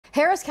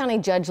Harris County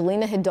Judge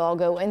Lina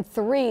Hidalgo and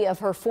 3 of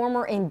her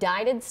former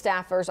indicted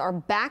staffers are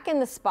back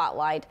in the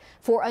spotlight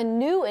for a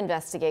new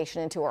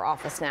investigation into her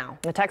office now.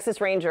 The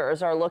Texas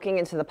Rangers are looking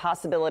into the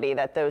possibility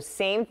that those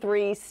same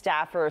 3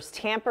 staffers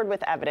tampered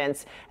with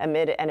evidence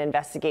amid an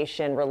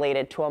investigation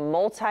related to a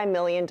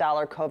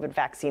multi-million-dollar COVID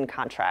vaccine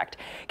contract.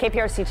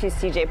 KPRC2's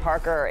TJ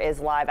Parker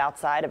is live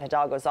outside of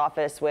Hidalgo's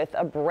office with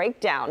a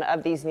breakdown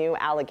of these new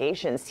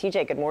allegations.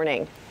 TJ, good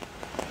morning.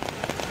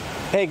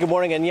 Hey, good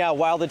morning. And yeah,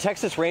 while the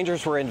Texas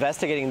Rangers were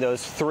investigating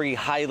those 3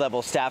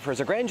 high-level staffers,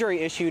 a grand jury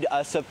issued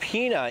a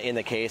subpoena in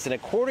the case. And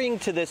according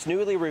to this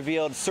newly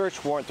revealed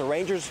search warrant, the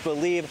Rangers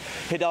believe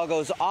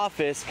Hidalgo's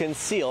office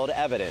concealed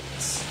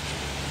evidence.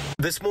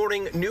 This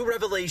morning, new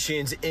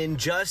revelations in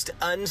just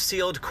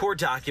unsealed court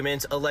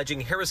documents alleging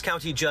Harris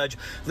County Judge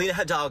Lina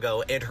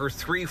Hidalgo and her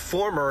 3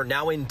 former,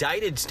 now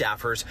indicted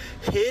staffers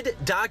hid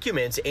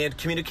documents and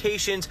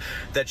communications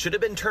that should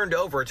have been turned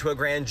over to a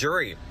grand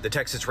jury. The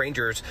Texas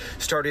Rangers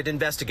started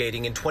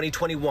investigating in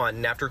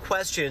 2021 after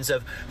questions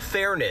of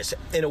fairness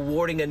in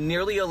awarding a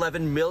nearly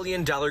 $11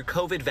 million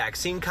COVID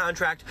vaccine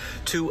contract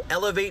to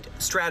Elevate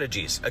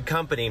Strategies, a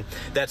company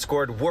that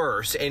scored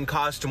worse and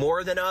cost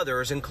more than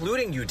others,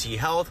 including UT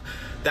Health.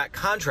 That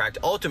contract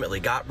ultimately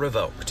got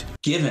revoked.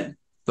 Given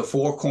the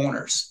 4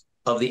 corners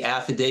of the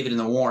affidavit and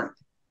the warrant,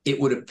 it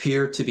would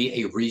appear to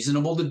be a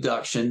reasonable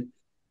deduction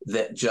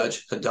that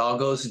Judge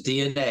Hidalgo's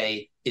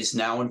DNA is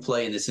now in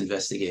play in this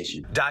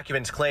investigation.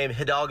 Documents claim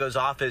Hidalgo's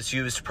office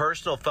used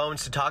personal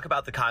phones to talk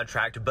about the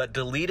contract, but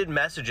deleted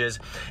messages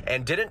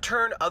and didn't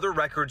turn other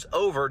records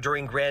over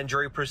during grand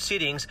jury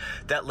proceedings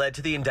that led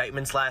to the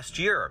indictments last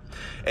year.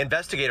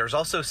 Investigators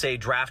also say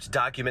draft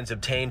documents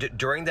obtained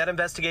during that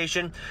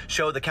investigation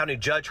show the county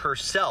judge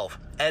herself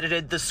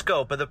edited the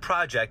scope of the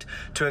project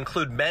to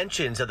include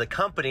mentions of the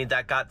company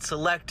that got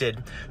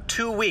selected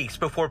 2 weeks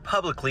before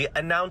publicly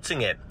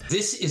announcing it.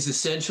 This is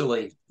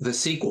essentially the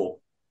sequel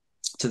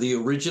to the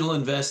original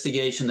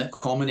investigation that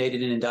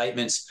culminated in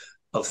indictments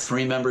of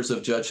 3 members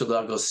of Judge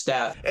Hidalgo's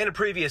staff. In a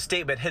previous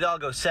statement,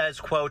 Hidalgo says,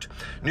 quote,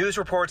 "News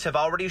reports have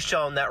already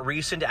shown that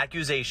recent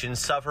accusations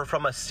suffer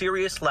from a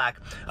serious lack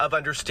of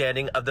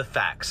understanding of the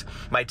facts.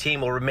 My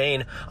team will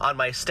remain on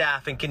my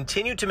staff and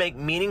continue to make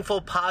meaningful,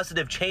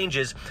 positive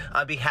changes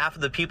on behalf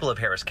of the people of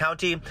Harris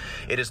County.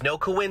 It is no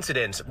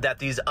coincidence that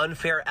these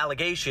unfair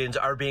allegations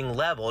are being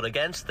leveled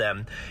against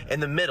them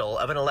in the middle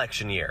of an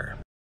election year."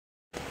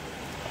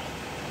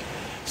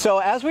 So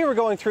as we were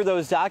going through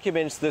those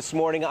documents this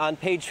morning, on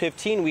page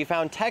 15, we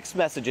found text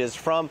messages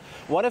from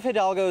one of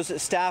Hidalgo's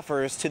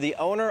staffers to the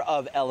owner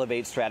of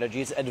Elevate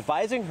Strategies,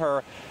 advising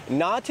her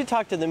not to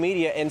talk to the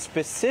media, and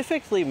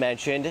specifically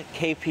mentioned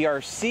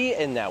KPRC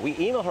in that. We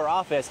emailed her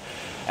office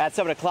at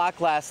 7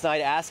 o'clock last night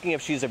asking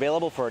if she's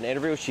available for an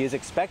interview. She is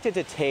expected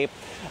to tape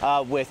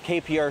with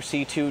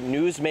KPRC2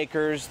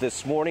 newsmakers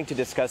this morning to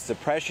discuss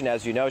suppression.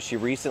 As you know, she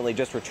recently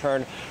just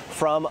returned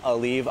from a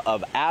leave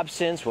of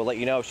absence. We'll let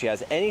you know if she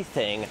has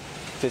anything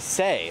to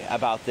say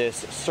about this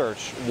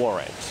search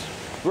warrant.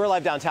 We're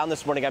live downtown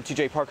this morning. I'm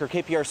TJ Parker,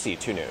 KPRC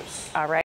 2 News. All right.